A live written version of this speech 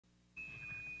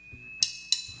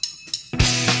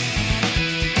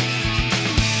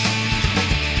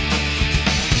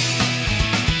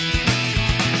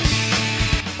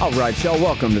All right, y'all,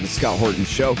 welcome to the Scott Horton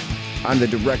Show. I'm the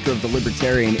director of the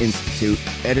Libertarian Institute,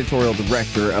 editorial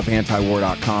director of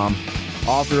antiwar.com,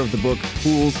 author of the book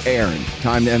Fool's Errand,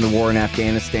 Time to End the War in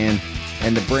Afghanistan,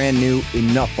 and the brand new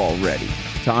Enough Already,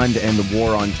 Time to End the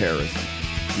War on Terrorism.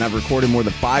 And I've recorded more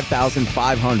than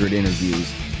 5,500 interviews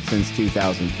since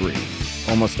 2003,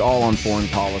 almost all on foreign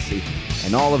policy,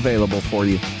 and all available for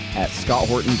you at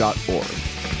scotthorton.org.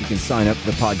 You can sign up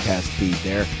for the podcast feed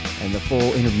there, and the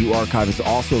full interview archive is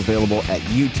also available at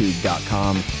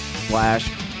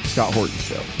youtube.com/Scott Horton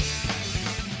Show.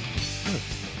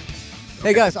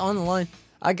 Hey guys, on the line,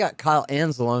 I got Kyle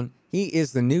Anzalone. He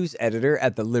is the news editor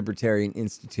at the Libertarian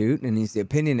Institute, and he's the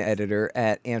opinion editor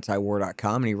at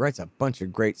antiwar.com, and he writes a bunch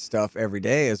of great stuff every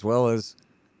day, as well as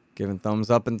giving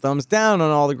thumbs up and thumbs down on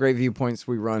all the great viewpoints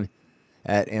we run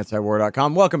at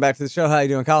antiwar.com. Welcome back to the show. How you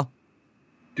doing, Kyle?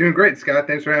 Doing great, Scott.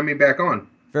 Thanks for having me back on.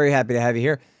 Very happy to have you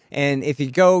here. And if you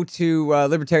go to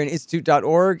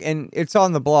libertarianinstitute.org, and it's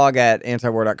on the blog at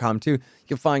antiwar.com too,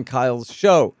 you'll find Kyle's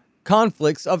show,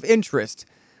 Conflicts of Interest,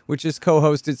 which is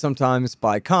co-hosted sometimes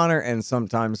by Connor and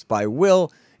sometimes by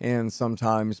Will and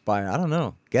sometimes by, I don't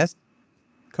know, guest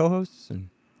co-hosts and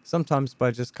sometimes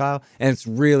by just Kyle. And it's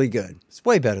really good. It's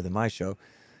way better than my show.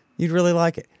 You'd really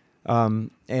like it.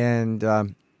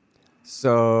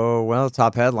 So, well,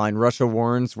 top headline, Russia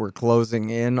warns we're closing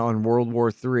in on World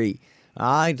War III.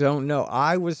 I don't know.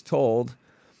 I was told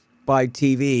by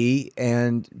TV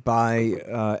and by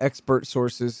expert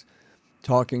sources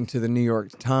talking to the New York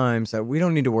Times that we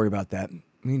don't need to worry about that.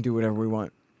 We can do whatever we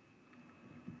want.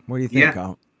 What do you think,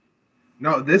 Kyle?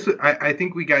 No, I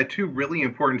think we got two really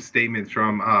important statements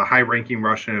from high-ranking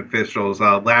Russian officials.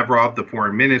 Lavrov, the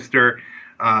foreign minister,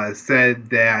 said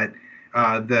that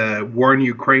the war in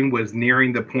Ukraine was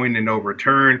nearing the point of no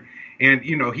return. And,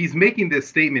 you know, he's making this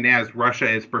statement as Russia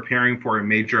is preparing for a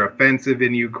major offensive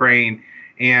in Ukraine.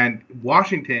 And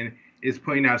Washington is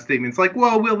putting out statements like,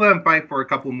 well, we'll let them fight for a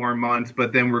couple more months,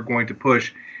 but then we're going to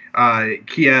push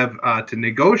Kiev to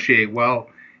negotiate. Well,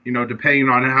 you know, depending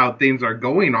on how things are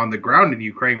going on the ground in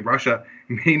Ukraine, Russia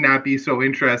may not be so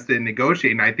interested in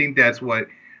negotiating. I think that's what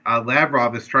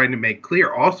Lavrov is trying to make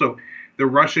clear. Also, the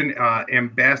Russian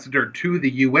ambassador to the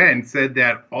UN said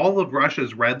that all of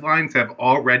Russia's red lines have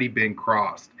already been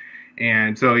crossed.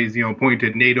 And so he's, you know,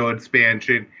 pointing to NATO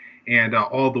expansion and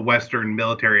all the Western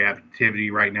military activity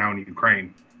right now in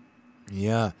Ukraine.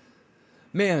 Yeah.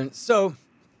 Man, so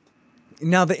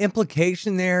now the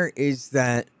implication there is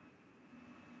that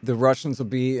the Russians will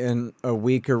be in a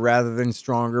weaker rather than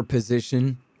stronger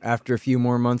position after a few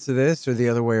more months of this, or the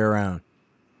other way around?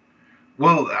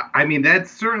 Well, I mean, that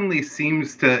certainly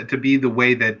seems to be the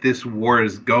way that this war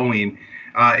is going.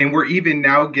 And we're even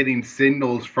now getting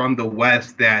signals from the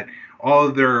West that all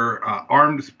of their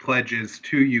arms pledges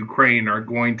to Ukraine are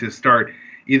going to start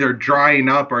either drying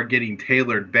up or getting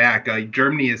tailored back.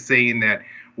 Germany is saying that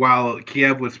while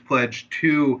Kiev was pledged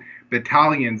 2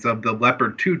 battalions of the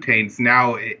Leopard 2 tanks,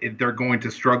 now they're going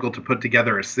to struggle to put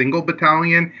together a single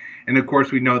battalion. And of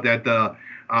course, we know that the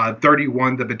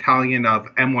 31, the battalion of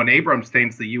M1 Abrams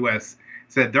tanks, the U.S.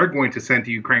 said they're going to send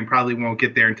to Ukraine, probably won't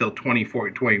get there until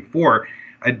 2024.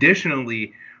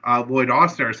 Additionally, Lloyd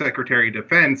Austin, our Secretary of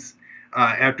Defense,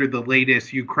 after the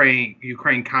latest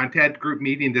Ukraine contact group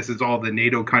meeting, this is all the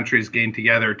NATO countries getting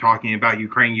together talking about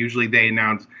Ukraine. Usually they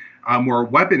announce more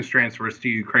weapons transfers to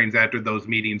Ukraine after those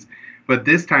meetings. But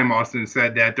this time, Austin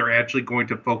said that they're actually going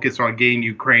to focus on getting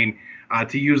Ukraine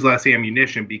to use less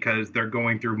ammunition because they're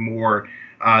going through more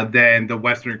than the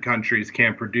Western countries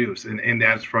can produce. And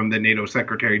that's from the NATO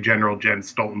Secretary General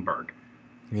Jens Stoltenberg.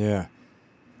 Yeah.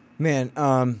 Man,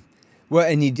 well,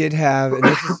 and you did have,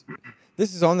 and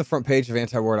this is on the front page of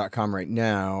antiwar.com right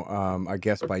now, I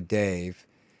guess by Dave,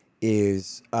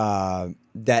 is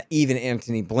that even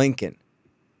Antony Blinken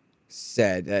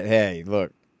said that, hey,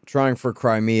 look, trying for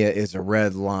Crimea is a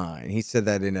red line. He said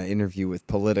that in an interview with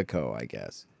Politico, I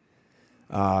guess.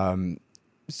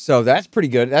 So that's pretty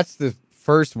good. That's the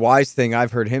first wise thing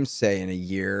I've heard him say in a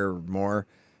year or more.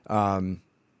 So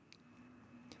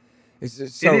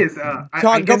it is.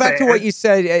 Go back to what you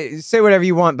said. Say whatever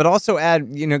you want, but also add,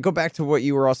 you know, go back to what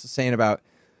you were also saying about,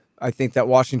 I think, that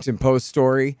Washington Post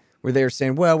story where they were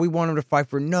saying, well, we want him to fight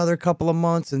for another couple of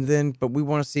months but we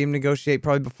want to see him negotiate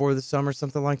probably before the summer,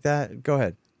 something like that. Go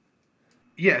ahead.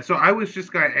 Yeah, so I was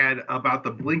just going to add about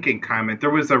the Blinken comment. There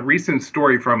was a recent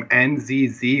story from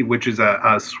NZZ, which is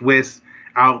a Swiss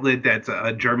outlet that's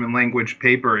a German language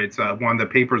paper. It's one of the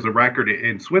papers of record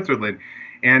in Switzerland.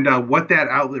 And what that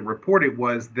outlet reported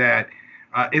was that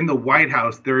in the White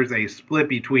House, there's a split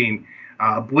between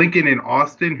Blinken and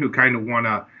Austin, who kind of want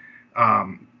to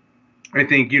I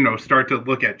think, start to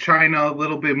look at China a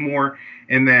little bit more.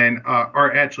 And then,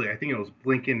 or actually, I think it was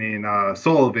Blinken and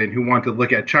Sullivan who want to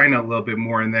look at China a little bit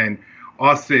more. And then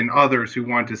Austin, others who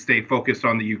want to stay focused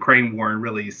on the Ukraine war and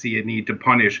really see a need to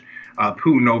punish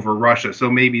Putin over Russia. So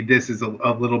maybe this is a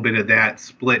little bit of that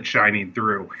split shining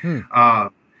through.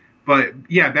 But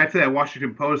yeah, back to that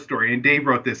Washington Post story, and Dave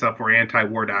wrote this up for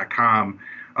antiwar.com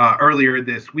earlier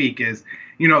this week, is,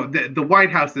 the White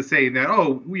House is saying that,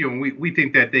 we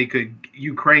think that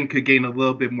Ukraine could gain a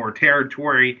little bit more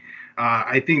territory.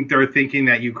 I think they're thinking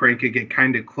that Ukraine could get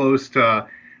kind of close to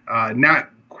not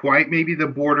quite maybe the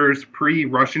borders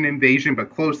pre-Russian invasion,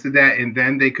 but close to that, and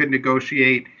then they could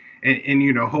negotiate.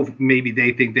 And hope maybe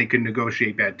they think they could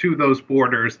negotiate that to those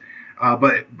borders.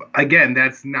 But again,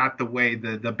 that's not the way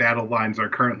the battle lines are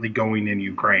currently going in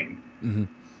Ukraine. Mm-hmm.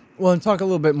 Well, and talk a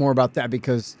little bit more about that,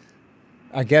 because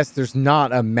I guess there's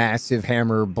not a massive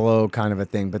hammer blow kind of a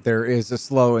thing, but there is a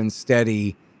slow and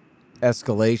steady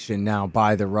escalation now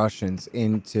by the Russians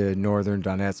into northern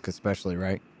Donetsk, especially,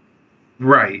 right?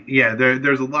 Right. Yeah,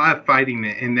 there's a lot of fighting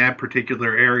in that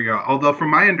particular area. Although,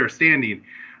 from my understanding,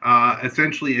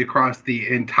 essentially across the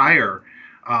entire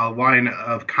line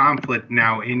of conflict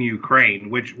now in Ukraine,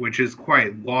 which is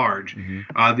quite large.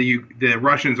 The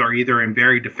Russians are either in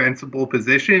very defensible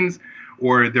positions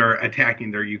or they're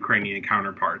attacking their Ukrainian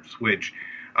counterparts, which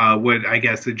would, I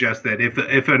guess, suggest that if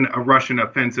a Russian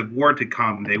offensive were to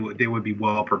come, they would be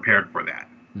well prepared for that.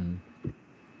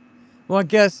 Well, I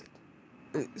guess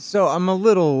so. I'm a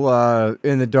little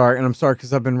in the dark, and I'm sorry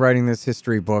because I've been writing this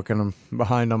history book and I'm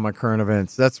behind on my current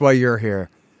events. That's why you're here.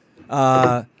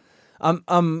 I'm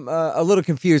a little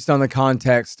confused on the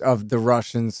context of the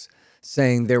Russians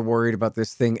saying they're worried about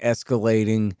this thing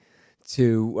escalating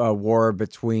to a war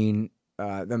between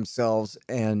themselves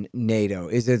and NATO.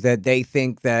 Is it that they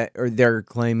think that, or they're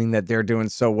claiming that they're doing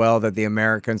so well that the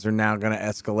Americans are now going to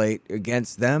escalate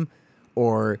against them,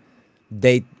 or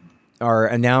they are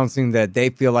announcing that they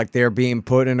feel like they're being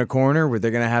put in a corner where they're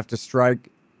going to have to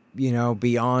strike,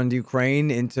 beyond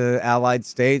Ukraine into allied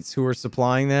states who are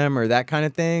supplying them, or that kind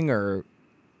of thing? Or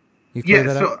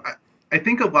I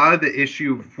think a lot of the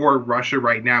issue for Russia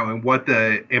right now, and what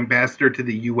the ambassador to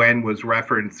the UN was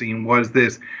referencing, was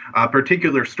this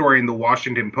particular story in the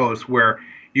Washington Post where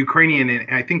Ukrainian,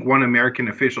 and I think one American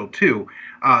official too,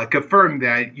 confirmed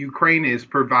that Ukraine is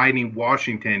providing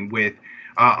Washington with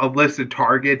a list of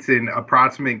targets and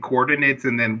approximate coordinates,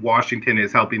 and then Washington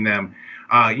is helping them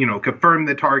confirm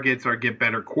the targets or get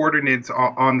better coordinates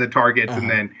on the targets. And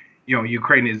then,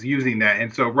 Ukraine is using that.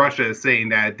 And so Russia is saying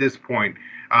that at this point,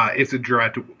 it's a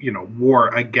direct, war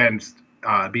against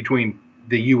between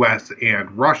the U.S.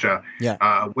 and Russia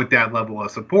with that level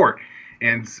of support.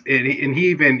 And he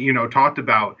even, talked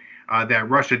about that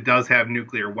Russia does have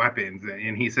nuclear weapons.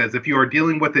 And he says, if you are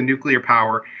dealing with a nuclear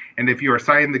power, and if you are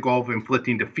signing the goal of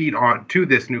inflicting defeat to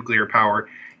this nuclear power,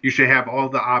 you should have all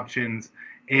the options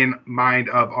in mind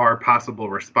of our possible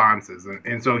responses.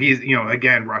 And so he's,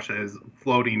 again, Russia is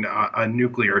floating a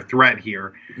nuclear threat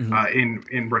here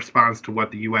in response to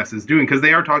what the U.S. is doing, because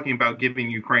they are talking about giving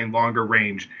Ukraine longer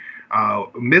range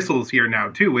missiles here now,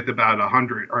 too, with about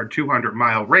 100 or 200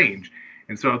 mile range.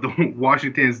 And so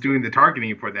Washington is doing the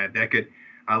targeting for that. That could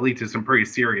lead to some pretty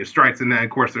serious strikes. And then, of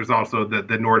course, there's also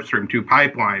the Nord Stream 2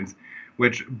 pipelines,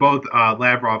 which both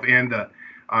Lavrov and the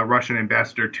Russian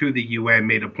ambassador to the UN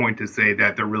made a point to say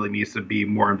that there really needs to be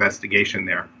more investigation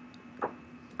there.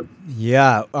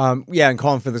 Yeah, and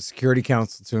calling for the Security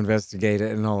Council to investigate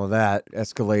it and all of that,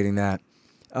 escalating that.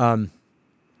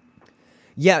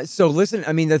 So listen,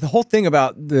 I mean, the whole thing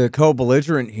about the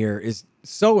co-belligerent here is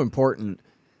so important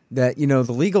that,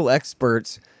 the legal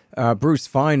experts, Bruce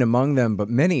Fine among them, but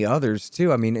many others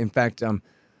too. I mean, in fact,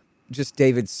 just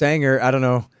David Sanger, I don't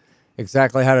know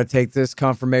exactly how to take this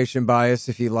confirmation bias,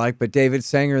 if you like, but David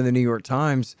Sanger in the New York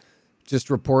Times just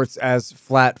reports as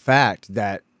flat fact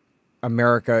that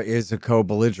America is a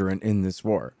co-belligerent in this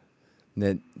war.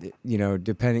 That,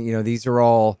 depending, these are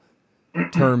all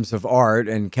terms of art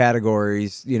and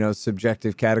categories,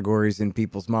 subjective categories in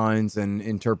people's minds and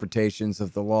interpretations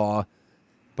of the law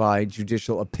by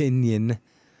judicial opinion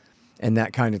and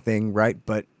that kind of thing, right?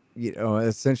 But,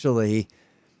 essentially,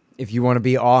 if you want to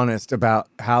be honest about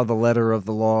how the letter of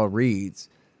the law reads,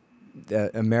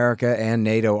 that America and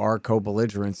NATO are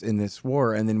co-belligerents in this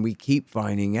war, and then we keep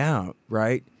finding out,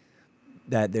 right,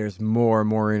 that there's more and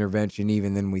more intervention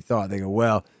even than we thought. They go,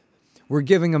 well, we're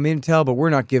giving them intel, but we're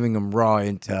not giving them raw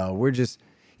intel. We're just,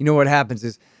 what happens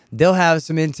is they'll have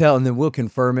some intel and then we'll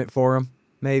confirm it for them.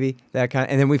 maybe that kind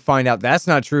of, and then we find out that's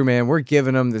not true, man. We're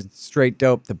giving them the straight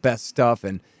dope, the best stuff,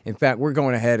 and in fact, we're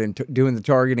going ahead and doing the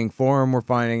targeting for them. We're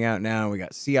finding out now we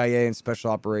got CIA and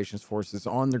Special Operations Forces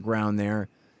on the ground there,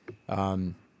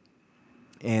 and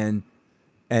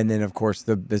then of course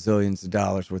the bazillions of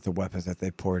dollars worth of weapons that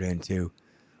they poured into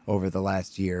over the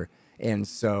last year. And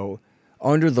so,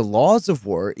 under the laws of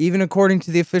war, even according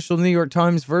to the official New York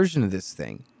Times version of this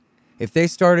thing, if they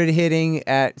started hitting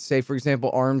at, say, for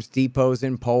example, arms depots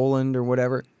in Poland or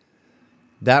whatever,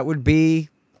 that would be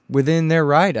within their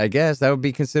right, I guess. That would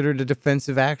be considered a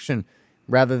defensive action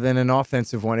rather than an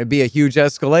offensive one. It'd be a huge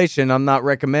escalation. I'm not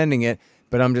recommending it,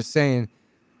 but I'm just saying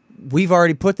we've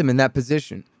already put them in that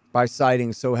position by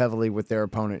siding so heavily with their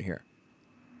opponent here.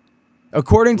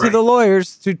 According to the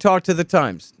lawyers who talk to the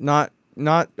Times, not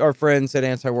our friends at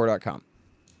antiwar.com.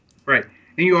 Right.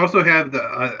 And you also have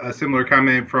a similar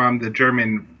comment from the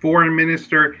German foreign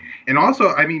minister. And also,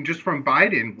 I mean, just from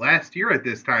Biden last year at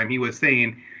this time, he was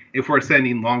saying if we're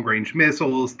sending long-range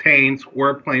missiles, tanks,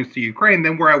 warplanes to Ukraine,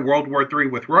 then we're at World War III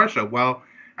with Russia. Well,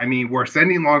 I mean, we're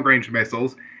sending long-range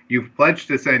missiles. You've pledged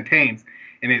to send tanks.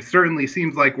 And it certainly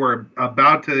seems like we're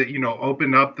about to,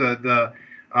 open up the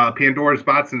Pandora's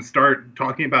box and start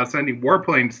talking about sending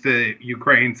warplanes to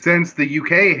Ukraine, since the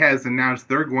UK has announced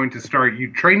they're going to start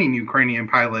training Ukrainian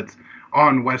pilots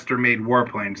on Western-made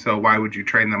warplanes. So why would you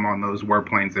train them on those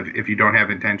warplanes if you don't have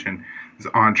intention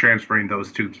on transferring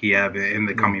those to Kiev in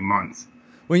the coming months?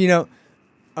 Well,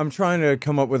 I'm trying to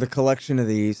come up with a collection of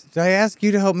these. Did I ask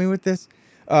you to help me with this?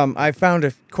 I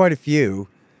found quite a few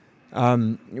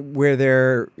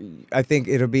where I think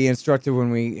it'll be instructive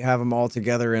when we have them all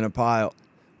together in a pile,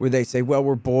 where they say, well,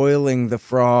 we're boiling the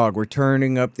frog. We're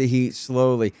turning up the heat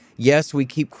slowly. Yes, we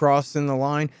keep crossing the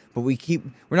line, but we're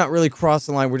not really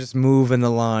crossing the line. We're just moving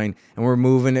the line, and we're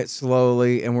moving it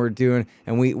slowly, and we're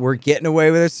getting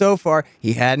away with it so far.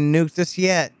 He hadn't nuked us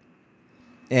yet.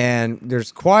 And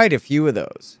there's quite a few of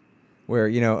those where,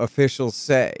 officials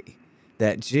say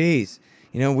that, geez,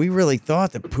 we really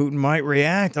thought that Putin might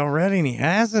react already, and he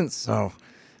hasn't. So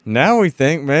now we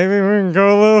think maybe we can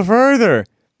go a little further.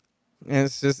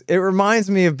 And it reminds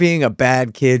me of being a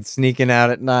bad kid sneaking out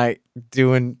at night,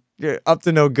 doing up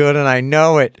to no good, and I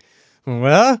know it.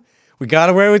 Well, we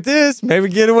got away with this. Maybe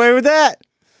get away with that.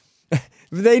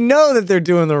 They know that they're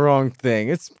doing the wrong thing.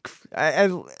 It's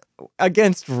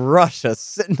against Russia,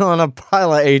 sitting on a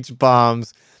pile of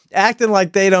H-bombs, acting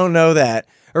like they don't know that,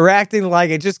 or acting like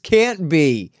it just can't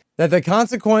be, that the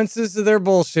consequences of their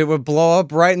bullshit would blow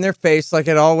up right in their face like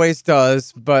it always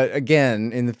does, but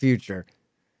again, in the future.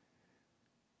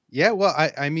 Yeah, well,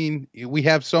 I mean, we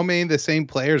have so many of the same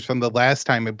players from the last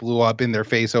time it blew up in their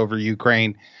face over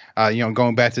Ukraine,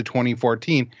 going back to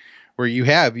 2014, where you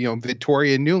have,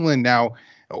 Victoria Nuland now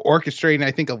orchestrating,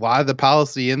 I think, a lot of the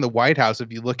policy in the White House.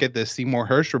 If you look at the Seymour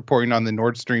Hersh reporting on the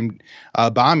Nord Stream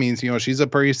bombings, she's a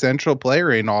pretty central player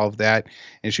in all of that.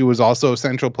 And she was also a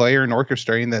central player in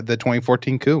orchestrating the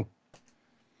 2014 coup.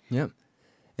 Yep.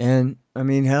 And I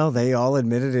mean, hell, they all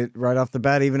admitted it right off the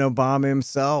bat, even Obama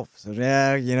himself. So,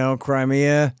 yeah,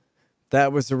 Crimea,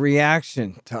 that was a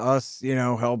reaction to us,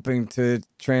 helping to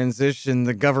transition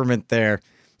the government there.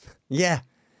 Yeah,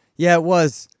 it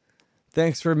was.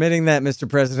 Thanks for admitting that, Mr.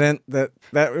 President. That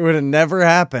would have never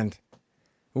happened.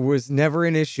 It was never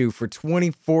an issue for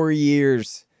 24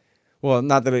 years. Well,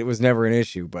 not that it was never an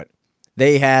issue, but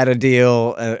they had a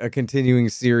deal, a continuing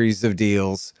series of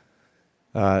deals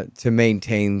to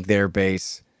maintain their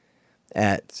base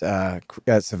at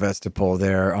Sevastopol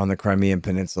there on the Crimean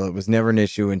Peninsula. It was never an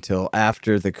issue until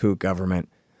after the coup government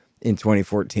in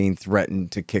 2014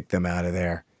 threatened to kick them out of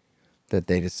there, that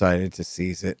they decided to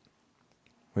seize it.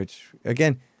 Which,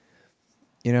 again,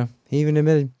 he even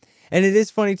admitted. And it is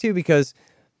funny, too, because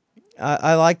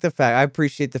I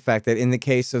appreciate the fact that in the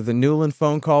case of the Nuland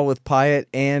phone call with Pyatt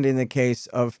and in the case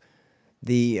of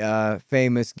the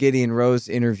famous Gideon Rose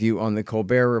interview on the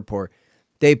Colbert Report,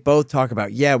 they both talk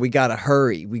about, we got to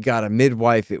hurry. We got to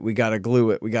midwife it. We got to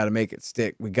glue it. We got to make it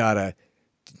stick. We got to,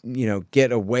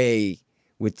 get away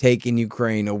with taking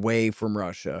Ukraine away from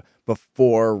Russia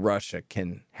before Russia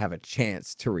can have a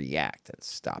chance to react and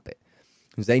stop it.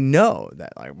 Because they know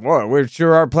that, we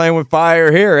sure are playing with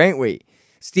fire here, ain't we?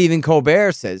 Stephen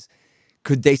Colbert says,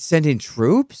 could they send in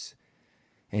troops?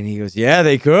 And he goes, yeah,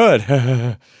 they could.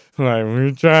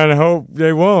 We're trying to hope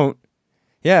they won't.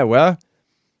 Yeah, well,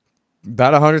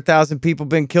 about 100,000 people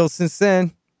been killed since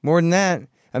then. More than that.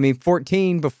 I mean,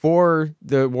 14 before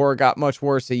the war got much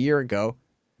worse a year ago.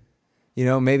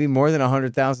 Maybe more than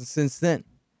 100,000 since then.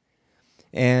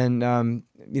 And,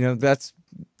 that's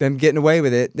them getting away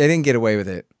with it. They didn't get away with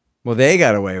it. Well, they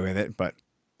got away with it, but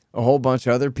a whole bunch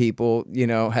of other people,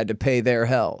 had to pay their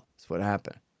hell. That's what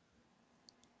happened.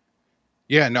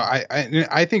 Yeah, no,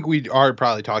 I think we are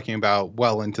probably talking about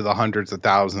well into the hundreds of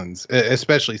thousands,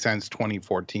 especially since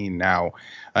 2014 now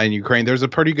in Ukraine. There's a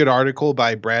pretty good article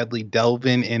by Bradley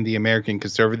Delvin in the American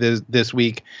Conservative this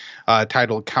week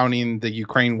titled Counting the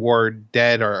Ukraine War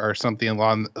Dead or something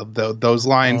along those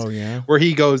lines, where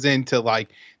he goes into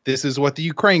like, this is what the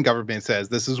Ukraine government says.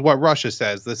 This is what Russia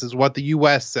says. This is what the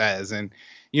U.S. says. And,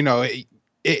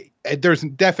 there's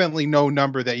definitely no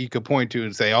number that you could point to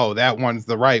and say, oh, that one's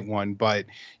the right one. But,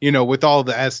 with all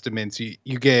the estimates,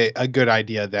 you get a good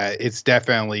idea that it's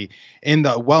definitely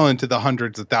well into the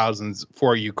hundreds of thousands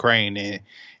for Ukraine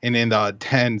and in the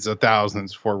tens of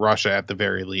thousands for Russia at the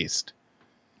very least.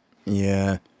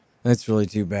 Yeah, that's really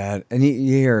too bad. And you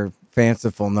hear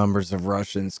fanciful numbers of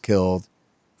Russians killed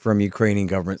from Ukrainian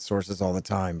government sources all the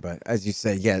time. But as you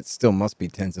say, yeah, it still must be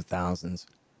tens of thousands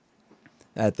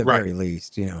at the very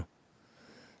least, Yeah.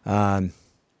 All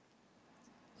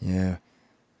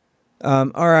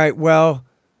right. Well,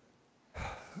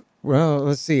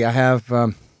 let's see. I have,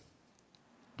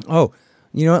 oh,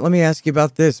 you know what? Let me ask you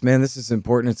about this, man. This is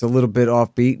important. It's a little bit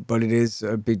offbeat, but it is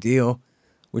a big deal,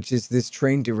 which is this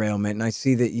train derailment. And I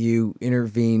see that you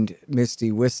intervened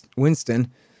Misty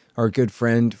Winston, our good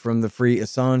friend from the Free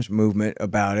Assange movement,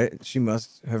 about it. She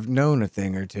must have known a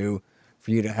thing or two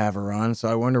for you to have her on. So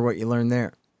I wonder what you learned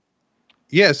there.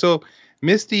 Yeah. So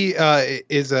Misty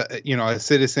is a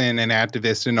citizen and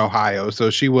activist in Ohio. So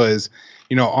she was,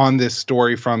 on this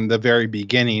story from the very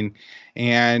beginning.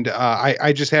 And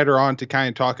I just had her on to kind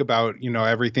of talk about,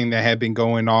 everything that had been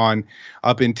going on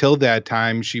up until that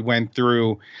time. She went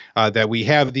through that we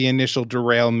have the initial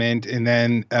derailment, and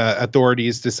then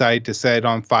authorities decide to set it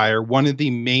on fire. One of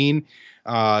the main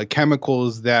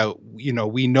chemicals that,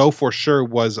 we know for sure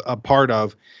was a part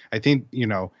of, I think,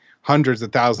 hundreds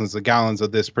of thousands of gallons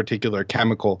of this particular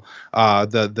chemical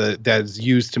that's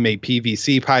used to make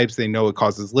PVC pipes. They know it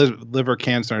causes liver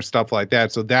cancer and stuff like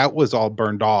that. So that was all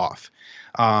burned off.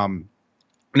 Now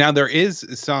there is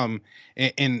some,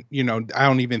 and I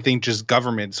don't even think just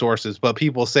government sources, but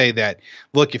people say that,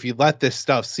 look, if you let this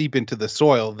stuff seep into the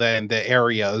soil, then the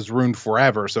area is ruined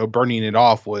forever. So burning it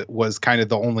off was kind of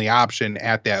the only option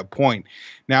at that point.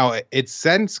 Now it's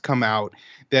since come out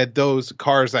that those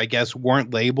cars, I guess,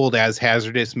 weren't labeled as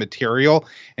hazardous material.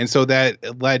 And so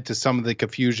that led to some of the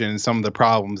confusion and some of the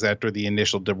problems after the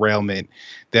initial derailment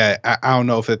that I don't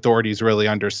know if authorities really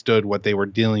understood what they were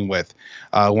dealing with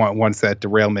once that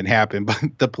derailment happened. But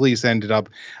the police ended up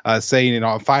setting it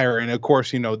on fire. And of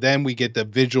course, then we get the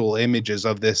visual images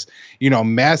of this,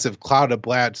 massive cloud of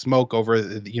black smoke over,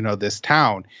 this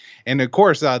town. And of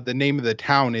course, the name of the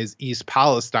town is East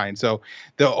Palestine. So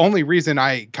the only reason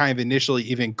I kind of initially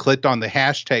even clicked on the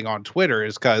hashtag on Twitter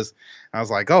is because I was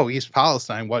like, oh, East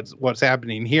Palestine, what's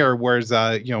happening here? Where's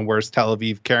Tel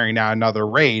Aviv carrying out another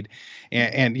raid?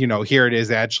 And here it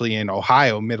is actually in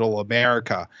Ohio, middle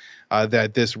America,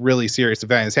 that this really serious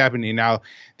event is happening. Now,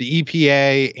 the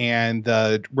EPA and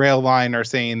the rail line are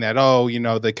saying that,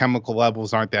 the chemical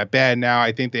levels aren't that bad now.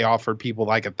 I think they offered people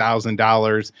like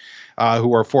 $1,000 who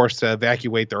were forced to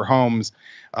evacuate their homes.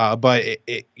 But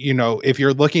if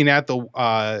you're looking at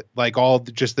the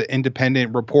just the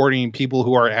independent reporting, people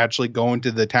who are actually going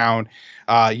to the town,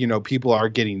 people are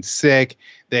getting sick.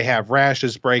 They have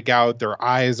rashes break out. Their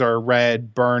eyes are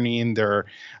red, burning. Their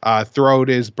throat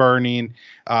is burning.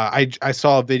 I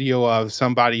saw a video of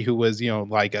somebody who was,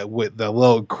 with the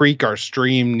little creek or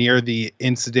stream near the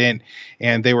incident,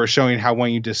 and they were showing how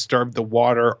when you disturb the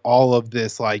water, all of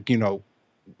this, I don't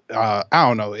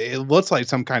know, it looks like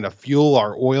some kind of fuel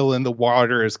or oil in the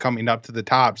water is coming up to the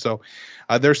top. So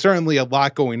there's certainly a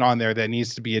lot going on there that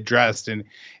needs to be addressed. And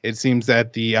it seems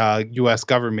that the U.S.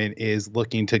 government is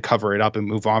looking to cover it up and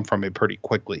move on from it pretty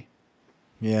quickly.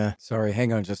 Yeah. Sorry.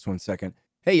 Hang on just one second.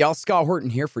 Hey, y'all. Scott Horton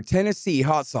here for Tennessee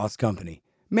Hot Sauce Company.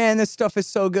 Man, this stuff is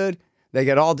so good. They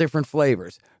got all different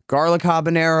flavors. Garlic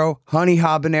habanero, honey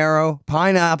habanero,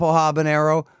 pineapple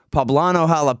habanero, poblano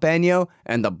jalapeno,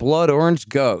 and the blood orange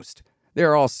ghost.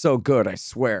 They're all so good, I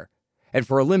swear. And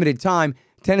for a limited time,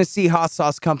 Tennessee Hot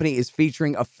Sauce Company is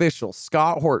featuring official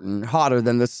Scott Horton Hotter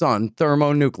Than the Sun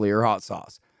thermonuclear hot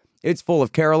sauce. It's full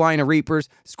of Carolina Reapers,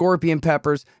 scorpion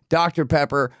peppers, Dr.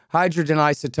 Pepper, hydrogen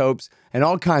isotopes, and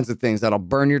all kinds of things that'll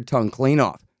burn your tongue clean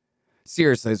off.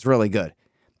 Seriously, it's really good.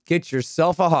 Get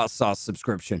yourself a hot sauce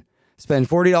subscription. Spend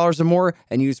 $40 or more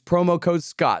and use promo code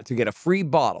SCOTT to get a free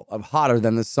bottle of Hotter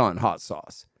Than the Sun hot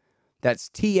sauce. That's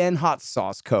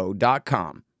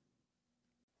tnhotsauceco.com.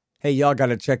 Hey, y'all got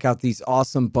to check out these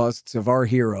awesome busts of our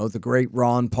hero, the great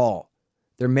Ron Paul.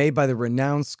 They're made by the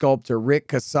renowned sculptor Rick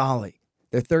Casali.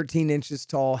 They're 13 inches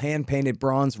tall, hand-painted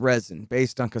bronze resin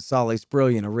based on Casale's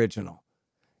brilliant original.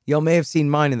 Y'all may have seen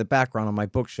mine in the background on my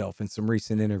bookshelf in some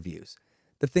recent interviews.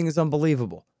 The thing is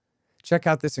unbelievable. Check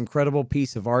out this incredible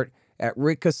piece of art at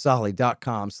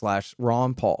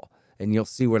rickcasale.com/Ron Paul, and you'll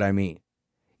see what I mean.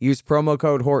 Use promo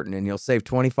code Horton and you'll save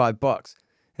 $25,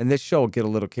 and this show will get a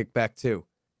little kickback too.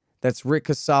 That's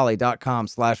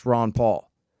rickcasale.com/Ron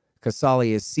Paul.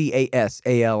 Casale is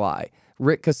Casali.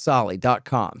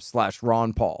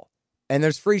 rickcasale.com/Ron Paul. And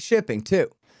there's free shipping too.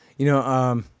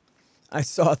 I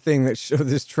saw a thing that showed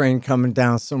this train coming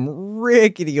down some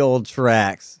rickety old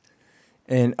tracks.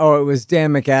 And, it was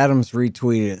Dan McAdams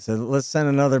retweeted it. Said, let's send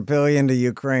another $1 billion to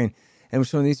Ukraine. And we're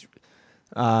showing these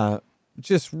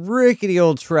just rickety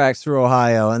old tracks through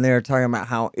Ohio. And they were talking about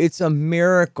how it's a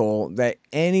miracle that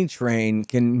any train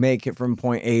can make it from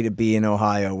point A to B in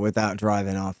Ohio without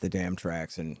driving off the damn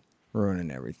tracks and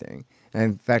ruining everything. And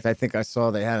in fact, I think I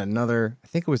saw they had another, I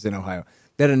think it was in Ohio,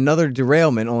 they had another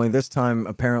derailment, only this time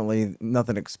apparently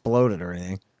nothing exploded or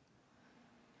anything.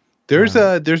 There's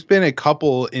been a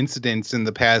couple incidents in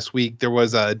the past week. There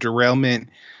was a derailment,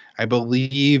 I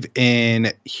believe,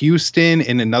 in Houston,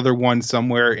 and another one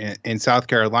somewhere in South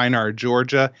Carolina or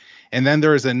Georgia. And then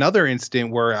there was another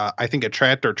incident where I think a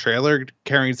tractor trailer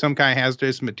carrying some kind of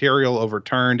hazardous material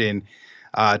overturned in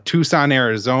Tucson,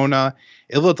 Arizona.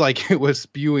 It looked like it was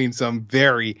spewing some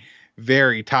very,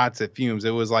 very toxic fumes.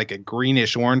 It was like a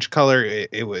greenish orange color.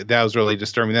 That was really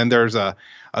disturbing. Then there's a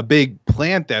big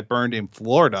plant that burned in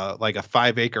Florida, like a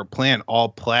 5-acre plant, all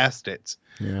plastics.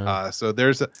 Yeah. So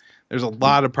there's a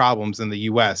lot of problems in the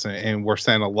U.S. and we're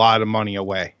sending a lot of money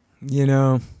away.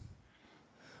 I'm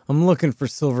looking for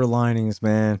silver linings,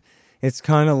 man. It's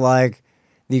kind of like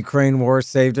the Ukraine war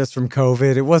saved us from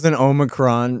COVID. It wasn't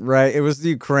Omicron, right? It was the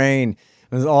Ukraine.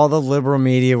 It was all the liberal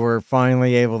media were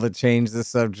finally able to change the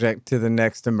subject to the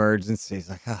next emergency. It's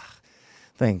like,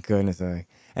 thank goodness.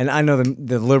 And I know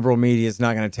the liberal media is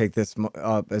not going to take this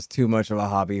up as too much of a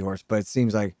hobby horse, but it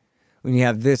seems like when you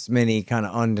have this many kind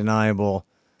of undeniable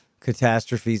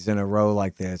catastrophes in a row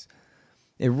like this,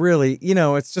 it really,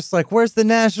 it's just like, where's the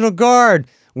National Guard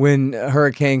when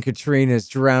Hurricane Katrina's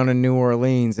drowning New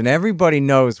Orleans? And everybody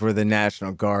knows where the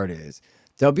National Guard is.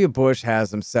 W. Bush has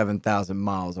them 7,000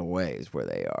 miles away is where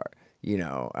they are,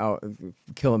 out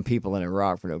killing people in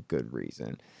Iraq for no good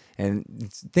reason. And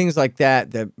it's things like that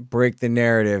break the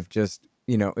narrative, just,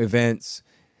 events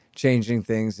changing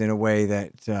things in a way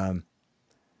that,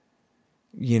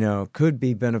 could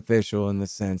be beneficial in the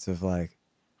sense of like,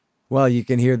 well, you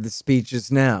can hear the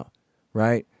speeches now,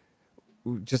 right?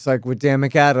 Just like with Dan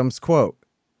McAdams' quote.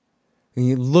 And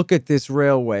you look at this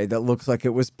railway that looks like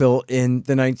it was built in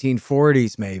the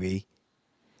 1940s, maybe,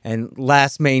 and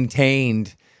last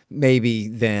maintained maybe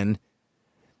then.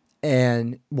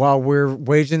 And while we're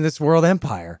waging this world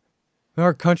empire,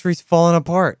 our country's falling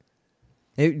apart.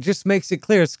 It just makes it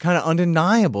clear. It's kind of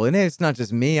undeniable. And it's not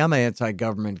just me. I'm an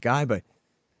anti-government guy, but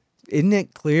isn't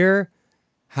it clear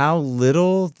how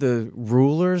little the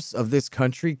rulers of this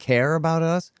country care about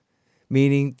us?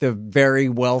 Meaning the very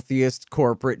wealthiest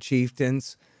corporate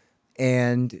chieftains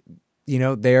and,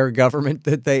 their government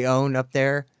that they own up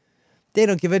there. They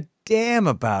don't give a damn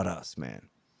about us, man.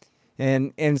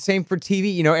 And same for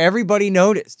TV. Everybody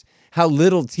noticed how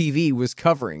little TV was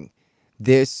covering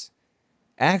this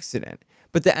accident.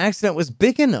 But the accident was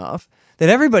big enough that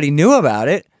everybody knew about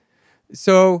it.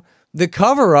 So the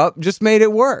cover-up just made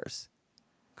it worse.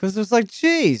 Because it was like,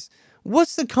 geez,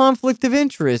 what's the conflict of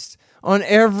interest on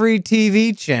every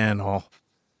TV channel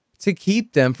to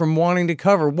keep them from wanting to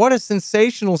cover? What a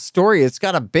sensational story. It's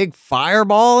got a big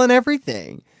fireball and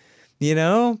everything.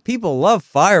 People love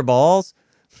fireballs.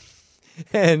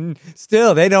 And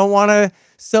still, they don't want to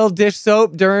sell dish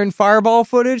soap during fireball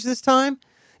footage this time.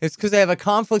 It's because they have a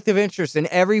conflict of interest and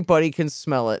everybody can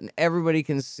smell it and everybody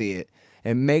can see it.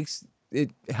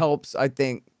 It helps, I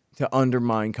think, to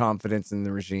undermine confidence in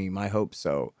the regime. I hope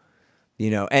so.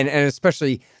 And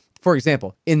especially, for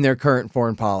example, in their current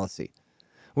foreign policy.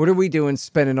 What are we doing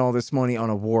spending all this money on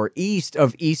a war east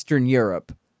of Eastern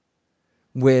Europe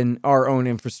when our own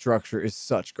infrastructure is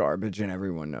such garbage and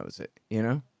everyone knows it,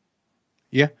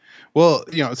 Yeah. Well,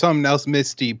 something else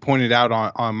Misty pointed out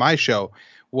on my show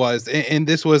was, and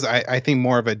this was, I think,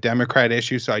 more of a Democrat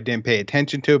issue, so I didn't pay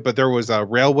attention to it, but there was a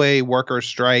railway worker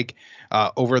strike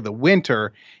over the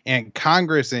winter, and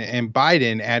Congress and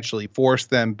Biden actually forced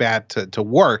them back to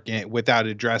work without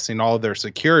addressing all of their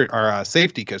security or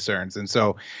safety concerns. And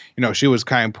so, she was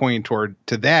kind of pointing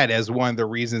to that as one of the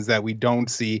reasons that we don't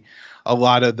see a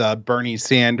lot of the Bernie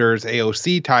Sanders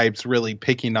AOC types really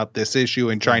picking up this issue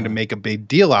and trying to make a big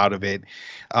deal out of it,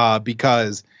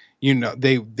 because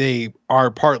they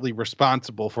are partly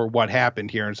responsible for what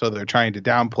happened here, and so they're trying to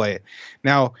downplay it.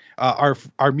 Now,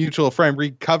 our mutual friend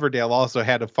Reed Coverdale also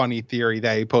had a funny theory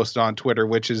that he posted on Twitter,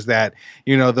 which is that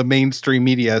the mainstream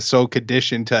media is so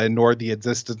conditioned to ignore the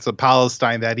existence of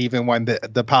Palestine that even when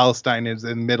the Palestine is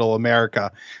in Middle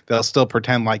America, they'll still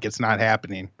pretend like it's not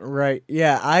happening. Right?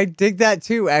 Yeah, I dig that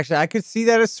too. Actually, I could see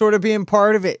that as sort of being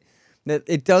part of it. That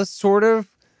it does sort of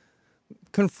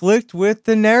conflict with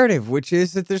the narrative, which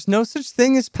is that there's no such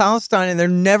thing as Palestine, and there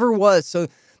never was. So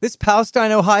this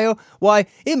Palestine, Ohio, why,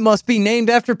 it must be named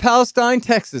after Palestine,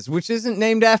 Texas, which isn't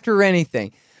named after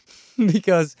anything.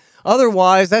 Because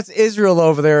otherwise, that's Israel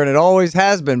over there, and it always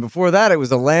has been. Before that, it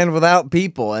was a land without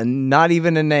people and not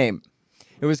even a name.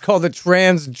 It was called the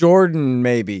Transjordan,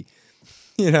 maybe.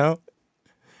 It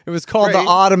was called the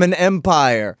Ottoman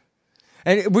Empire.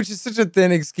 And which is such a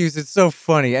thin excuse. It's so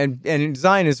funny. And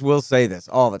Zionists will say this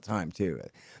all the time, too.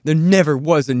 There never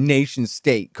was a nation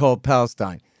state called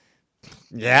Palestine.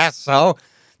 Yeah, so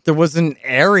there was an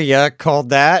area called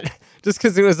that. Just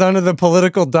because it was under the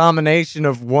political domination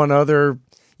of one other,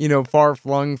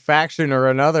 far-flung faction or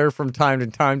another from time to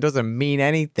time doesn't mean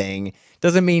anything.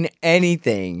 Doesn't mean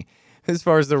anything as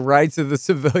far as the rights of the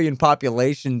civilian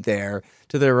population there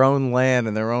to their own land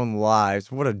and their own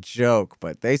lives. What a joke,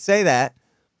 but they say that.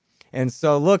 And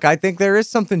so, look, I think there is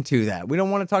something to that. We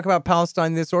don't want to talk about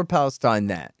Palestine this or Palestine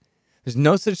that. There's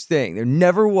no such thing. There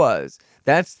never was.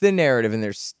 That's the narrative, and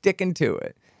they're sticking to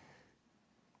it.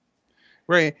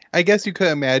 Right. I guess you could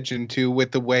imagine, too,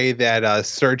 with the way that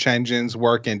search engines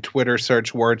work and Twitter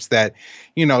search works, that,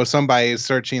 somebody is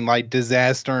searching like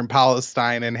disaster in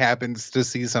Palestine and happens to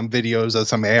see some videos of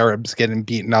some Arabs getting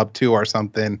beaten up too or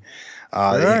something.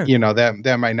 Sure.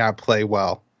 That might not play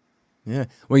well. Yeah.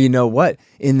 Well, you know what?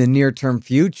 In the near-term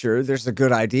future, there's a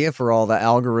good idea for all the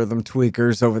algorithm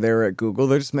tweakers over there at Google.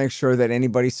 They just make sure that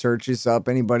anybody searches up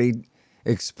anybody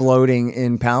exploding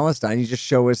in Palestine, you just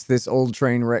show us this old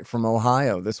train wreck from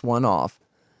Ohio, this one-off,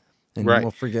 and we'll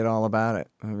forget all about it.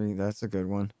 I mean, that's a good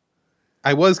one.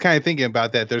 I was kind of thinking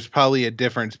about that. There's probably a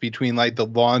difference between like the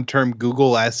long-term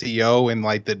Google SEO and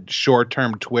like the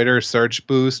short-term Twitter search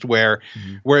boost where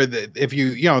if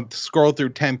you scroll through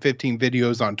 10, 15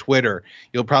 videos on Twitter,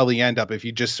 you'll probably end up, if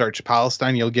you just search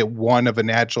Palestine, you'll get one of a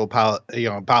natural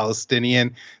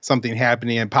Palestinian, something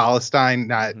happening in Palestine,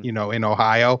 not, in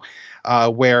Ohio,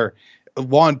 where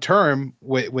long-term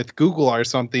with Google or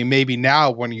something, maybe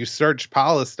now when you search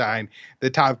Palestine,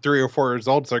 the top 3 or 4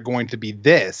 results are going to be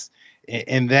this.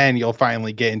 And then you'll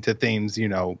finally get into things,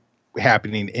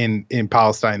 happening in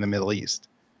Palestine, the Middle East.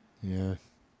 Yeah.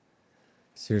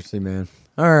 Seriously, man.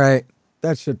 All right.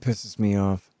 That shit pisses me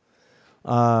off.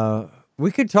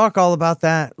 We could talk all about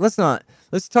that. Let's not.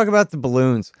 Let's talk about the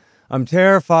balloons. I'm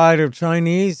terrified of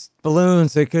Chinese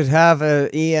balloons. They could have a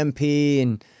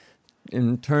EMP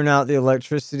and turn out the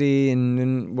electricity, and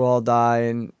then we'll all die,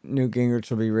 and Newt Gingrich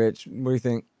will be rich. What do you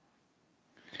think?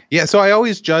 Yeah, so I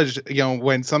always judge,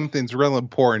 when something's real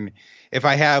important, if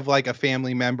I have like a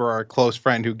family member or a close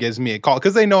friend who gives me a call,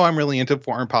 because they know I'm really into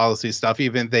foreign policy stuff,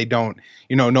 even if they don't,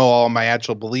 know all my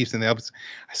actual beliefs. And I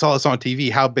saw this on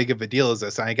TV. How big of a deal is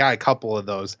this? And I got a couple of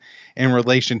those in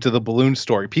relation to the balloon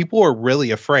story. People were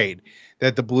really afraid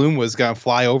that the balloon was going to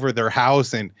fly over their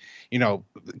house and,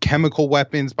 chemical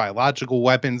weapons, biological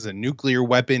weapons, a nuclear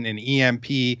weapon, an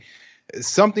EMP.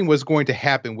 Something was going to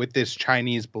happen with this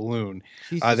Chinese balloon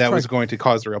that was going to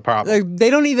cause a real problem. They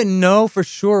don't even know for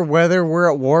sure whether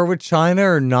we're at war with China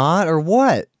or not, or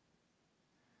what.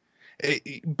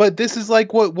 But this is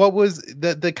like what was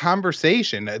the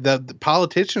conversation. The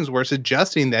politicians were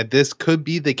suggesting that this could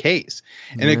be the case.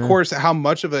 And of course, how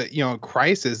much of a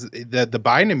crisis the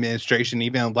Biden administration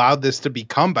even allowed this to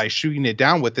become by shooting it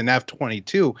down with an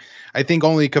F-22, I think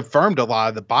only confirmed a lot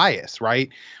of the bias, right?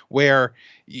 Where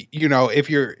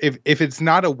if it's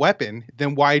not a weapon,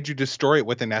 then why did you destroy it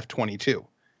with an F-22?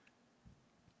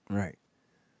 Right.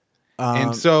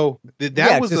 And so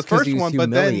that was the first one,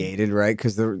 but then humiliated, right?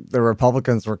 Because the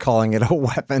Republicans were calling it a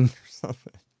weapon or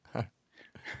something.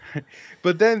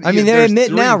 But then, I mean, they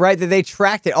admit now, right, that they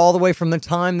tracked it all the way from the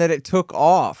time that it took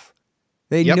off.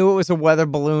 They knew it was a weather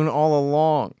balloon all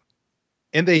along.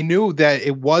 And they knew that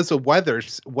it was a weather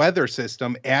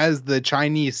system, as the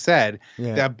Chinese said,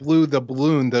 that blew the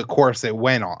balloon the course it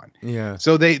went on. Yeah.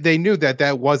 So they knew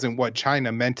that wasn't what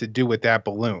China meant to do with that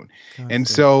balloon. And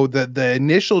so the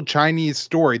initial Chinese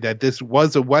story that this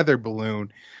was a weather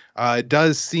balloon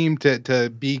does seem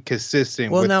to be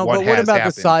consistent with what has happened. But what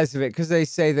about the size of it? Because they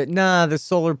say that, the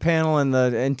solar panel and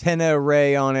the antenna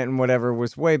array on it and whatever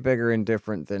was way bigger and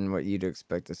different than what you'd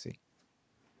expect to see.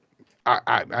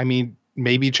 I mean,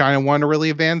 maybe China wanted a really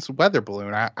advanced weather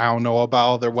balloon. I don't know about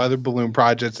all their weather balloon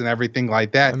projects and everything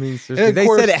like that. I mean, seriously, they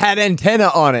said it had antenna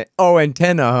on it. Oh,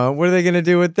 antenna, huh? What are they going to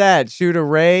do with that? Shoot a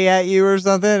ray at you or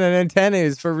something? An antenna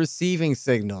is for receiving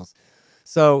signals.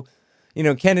 So,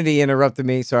 Kennedy interrupted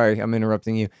me. Sorry, I'm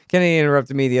interrupting you. Kennedy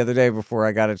interrupted me the other day before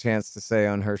I got a chance to say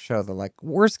on her show that, like,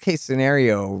 worst case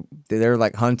scenario, they're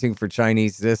like hunting for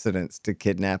Chinese dissidents to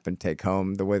kidnap and take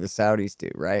home the way the Saudis do,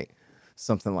 right?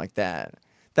 Something like that.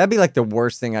 That'd be like the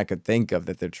worst thing I could think of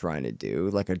that they're trying to do,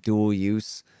 like a dual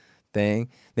use thing.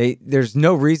 There's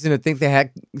no reason to think they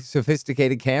had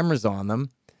sophisticated cameras on them.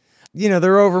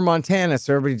 They're over Montana,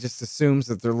 so everybody just assumes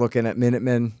that they're looking at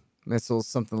Minutemen missiles,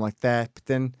 something like that. But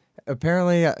then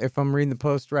apparently, if I'm reading the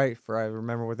Post right, if I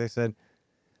remember what they said,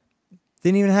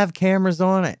 didn't even have cameras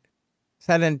on it. It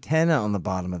had an antenna on the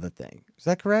bottom of the thing. Is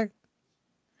that correct?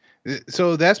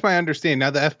 So that's my understanding.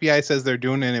 Now the FBI says they're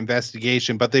doing an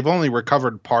investigation, but they've only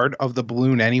recovered part of the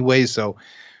balloon anyway. So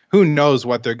who knows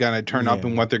what they're going to turn up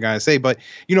and what they're going to say. But,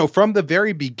 from the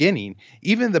very beginning,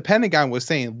 even the Pentagon was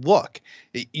saying, look,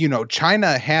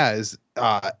 China has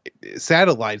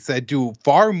satellites that do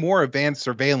far more advanced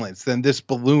surveillance than this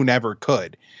balloon ever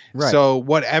could. Right. So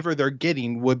whatever they're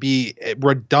getting would be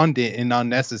redundant and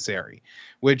unnecessary,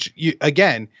 which,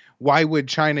 again, why would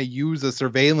China use a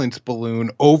surveillance balloon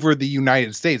over the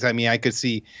United States? I mean, I could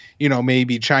see,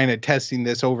 maybe China testing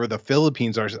this over the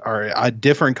Philippines or a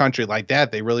different country like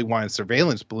that. They really want a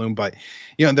surveillance balloon, but,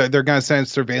 they're going to send a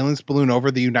surveillance balloon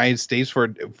over the United States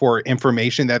for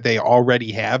information that they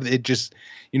already have. It just,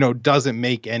 doesn't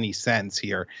make any sense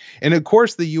here. And of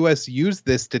course, the U.S. used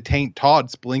this to taint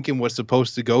talks. Blinken was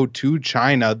supposed to go to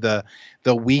China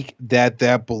the week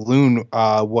that balloon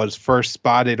was first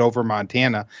spotted over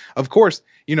Montana. Of course,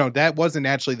 that wasn't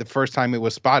actually the first time it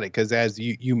was spotted, because as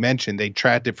you mentioned, they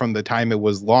tracked it from the time it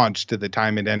was launched to the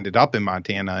time it ended up in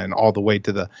Montana and all the way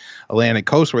to the Atlantic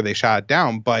coast where they shot it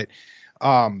down. But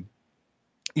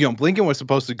Blinken was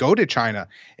supposed to go to China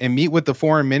and meet with the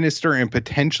foreign minister and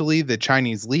potentially the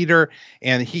Chinese leader,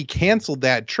 and he canceled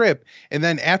that trip. And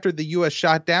then after the U.S.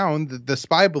 shot down the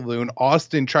spy balloon,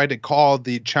 Austin tried to call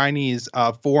the Chinese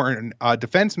foreign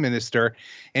defense minister,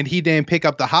 and he didn't pick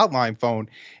up the hotline phone.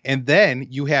 And then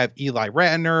you have Eli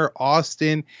Ratner,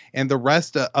 Austin, and the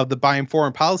rest of the Biden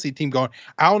foreign policy team going,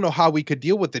 I don't know how we could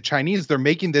deal with the Chinese. They're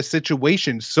making this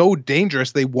situation so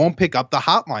dangerous they won't pick up the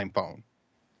hotline phone.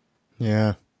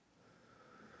 Yeah.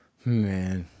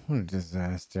 Man, what a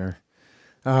disaster.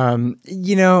 I'm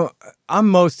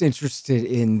most interested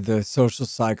in the social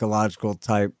psychological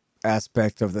type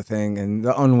aspect of the thing and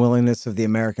the unwillingness of the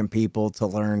American people to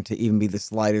learn to even be the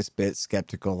slightest bit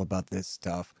skeptical about this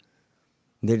stuff.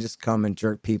 They just come and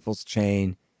jerk people's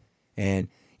chain. And,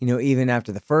 even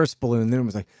after the first balloon, then it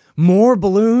was like, more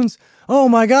balloons? Oh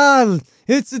my God,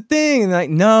 it's a thing. And like,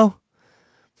 no.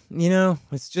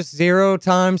 It's just 0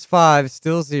 times 5,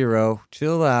 still 0.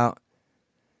 Chill out.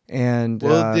 And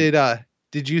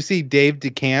did you see Dave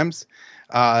DeCam's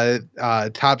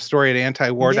top story at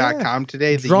antiwar.com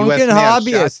today? The drunken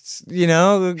hobbyists,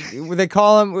 they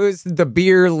call them, it was the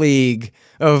beer league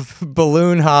of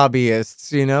balloon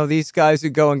hobbyists. These guys who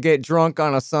go and get drunk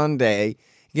on a Sunday.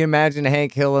 You can imagine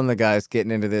Hank Hill and the guys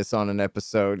getting into this on an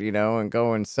episode, and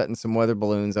going setting some weather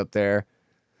balloons up there.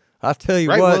 I'll tell you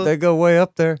they go way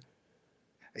up there.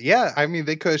 Yeah, I mean,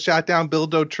 they could have shot down Bill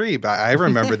Dauterive, but I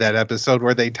remember that episode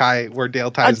where Dale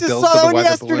ties Bill to the weather balloon. I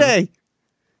just saw it yesterday.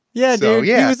 Yeah, so,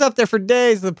 dude, he was up there for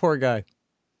days, the poor guy.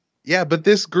 Yeah, but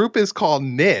this group is called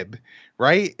NIB,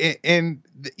 right? And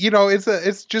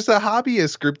it's just a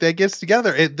hobbyist group that gets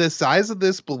together. The size of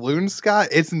this balloon, Scott,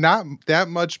 it's not that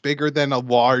much bigger than a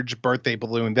large birthday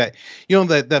balloon that, the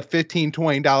 $15,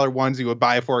 $20 ones you would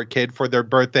buy for a kid for their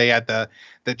birthday at the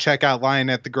checkout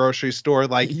line at the grocery store.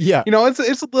 Like, yeah,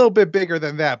 it's a little bit bigger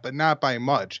than that, but not by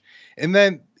much. And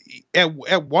then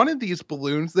at one of these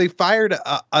balloons, they fired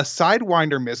a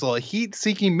Sidewinder missile, a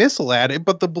heat-seeking missile at it,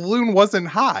 but the balloon wasn't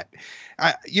hot.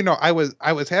 I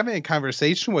was having a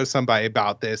conversation with somebody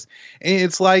about this, and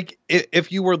it's like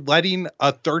if you were letting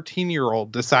a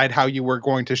 13-year-old decide how you were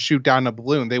going to shoot down a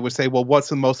balloon, they would say, well, what's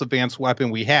the most advanced weapon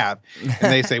we have?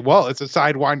 And they say, well, it's a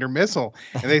Sidewinder missile.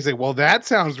 And they say, well, that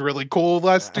sounds really cool.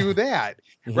 Let's do that.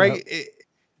 Yep. Right.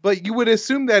 But you would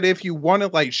assume that if you want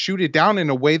to shoot it down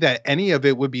in a way that any of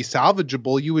it would be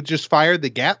salvageable, you would just fire the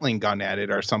Gatling gun at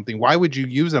it or something. Why would you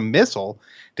use a missile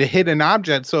to hit an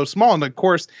object so small? And of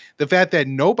course, the fact that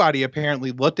nobody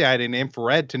apparently looked at it in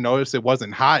infrared to notice it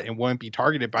wasn't hot and wouldn't be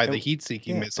targeted by the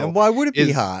heat-seeking missile. And why would it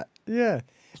be hot? Yeah.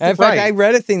 In fact, I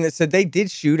read a thing that said they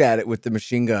did shoot at it with the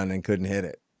machine gun and couldn't hit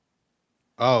it.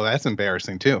 Oh, that's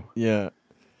embarrassing too. Yeah.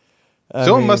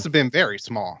 It must have been very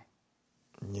small.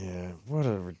 Yeah, what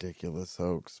a ridiculous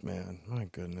hoax, man. My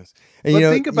goodness. And But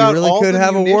think about you really all could the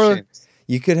have a war. munitions.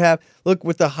 You could have, look,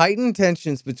 with the heightened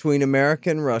tensions between America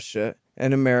and Russia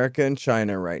and America and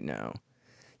China right now,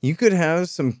 you could have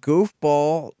some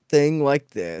goofball thing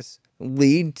like this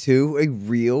lead to a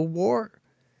real war.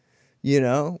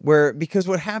 Because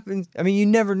what happens, I mean, you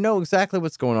never know exactly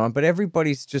what's going on, but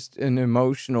everybody's just an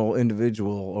emotional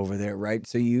individual over there, right?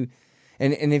 So and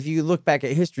if you look back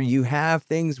at history, you have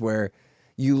things where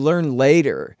you learn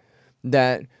later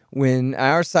that when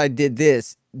our side did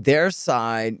this, their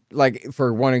side, like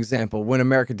for one example, when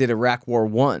America did Iraq War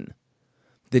One,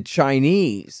 the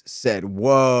Chinese said,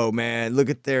 "Whoa, man, look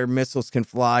at their missiles can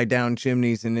fly down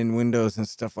chimneys and in windows and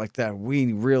stuff like that.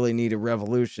 We really need a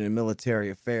revolution in military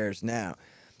affairs now,"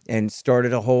 and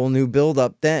started a whole new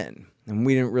buildup then. And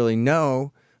we didn't really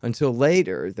know until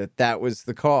later that that was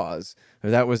the cause, or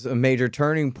that was a major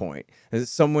turning point. That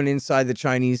someone inside the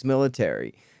Chinese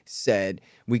military said,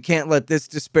 "We can't let this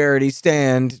disparity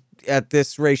stand at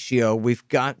this ratio. We've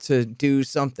got to do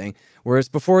something." Whereas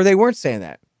before they weren't saying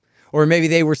that. Or maybe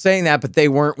they were saying that, but they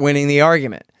weren't winning the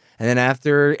argument. And then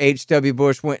after H.W.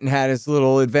 Bush went and had his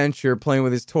little adventure playing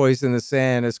with his toys in the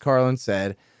sand, as Carlin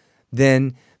said,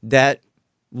 then that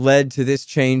led to this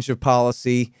change of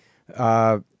policy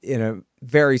in a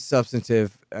very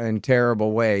substantive and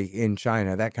terrible way in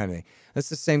China, that kind of thing. That's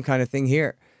the same kind of thing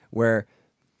here, where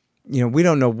we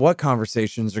don't know what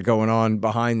conversations are going on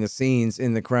behind the scenes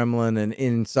in the Kremlin and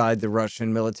inside the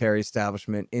Russian military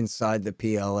establishment, inside the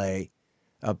PLA,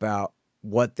 about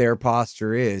what their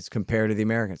posture is compared to the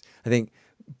Americans. I think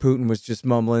Putin was just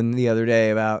mumbling the other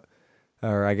day about,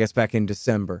 or I guess back in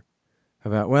December,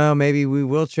 about, well, maybe we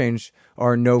will change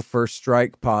our no first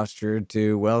strike posture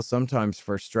to, well, sometimes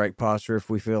first strike posture if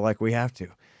we feel like we have to,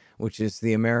 which is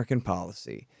the American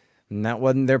policy. And that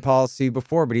wasn't their policy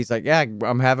before, but he's like, yeah,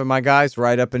 I'm having my guys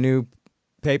write up a new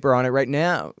paper on it right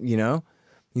now.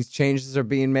 These changes are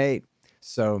being made.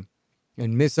 So,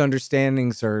 and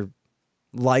misunderstandings are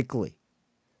likely.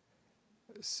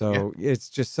 So It's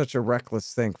just such a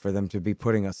reckless thing for them to be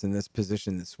putting us in this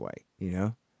position this way,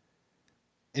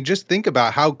 And just think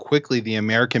about how quickly the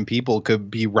American people could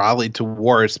be rallied to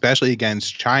war, especially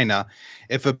against China,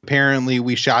 if apparently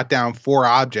we shot down 4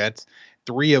 objects,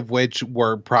 3 of which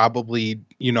were probably,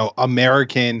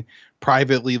 American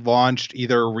privately launched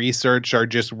either research or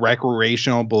just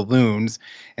recreational balloons,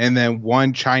 and then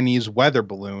 1 Chinese weather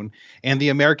balloon. And the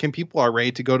American people are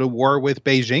ready to go to war with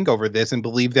Beijing over this and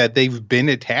believe that they've been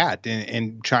attacked,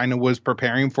 and China was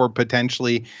preparing for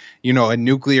potentially, a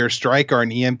nuclear strike or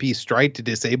an EMP strike to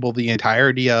disable the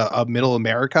entirety of Middle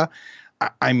America.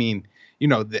 I mean,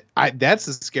 that's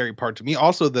the scary part to me.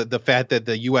 Also, the fact that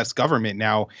the U.S. government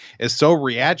now is so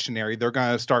reactionary, they're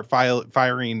going to start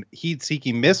firing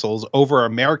heat-seeking missiles over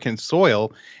American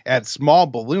soil at small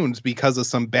balloons because of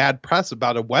some bad press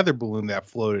about a weather balloon that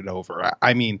floated over.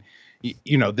 I mean,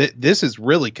 this is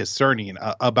really concerning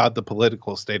about the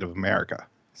political state of America.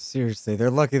 Seriously,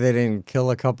 they're lucky they didn't kill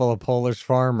a couple of Polish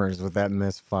farmers with that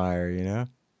misfire,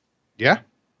 Yeah.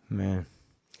 Man.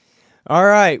 All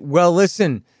right. Well,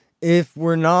 listen. If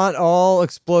we're not all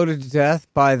exploded to death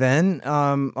by then,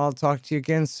 I'll talk to you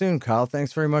again soon, Kyle.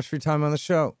 Thanks very much for your time on the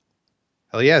show.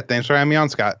 Hell yeah. Thanks for having me on,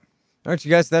 Scott. All right,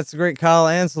 you guys, that's the great Kyle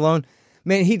Anzalone.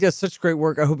 Man, he does such great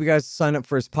work. I hope you guys sign up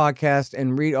for his podcast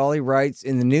and read all he writes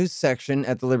in the news section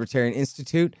at the Libertarian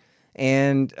Institute.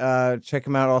 And check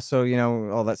him out also,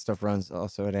 all that stuff runs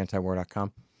also at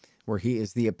antiwar.com, where he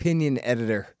is the opinion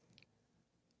editor.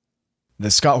 The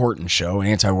Scott Horton Show,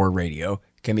 Anti-War Radio,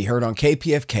 can be heard on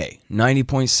KPFK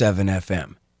 90.7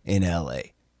 FM in LA,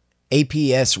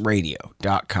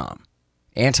 APSradio.com,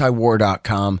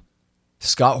 antiwar.com,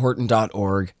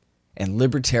 scotthorton.org, and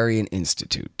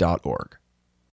libertarianinstitute.org.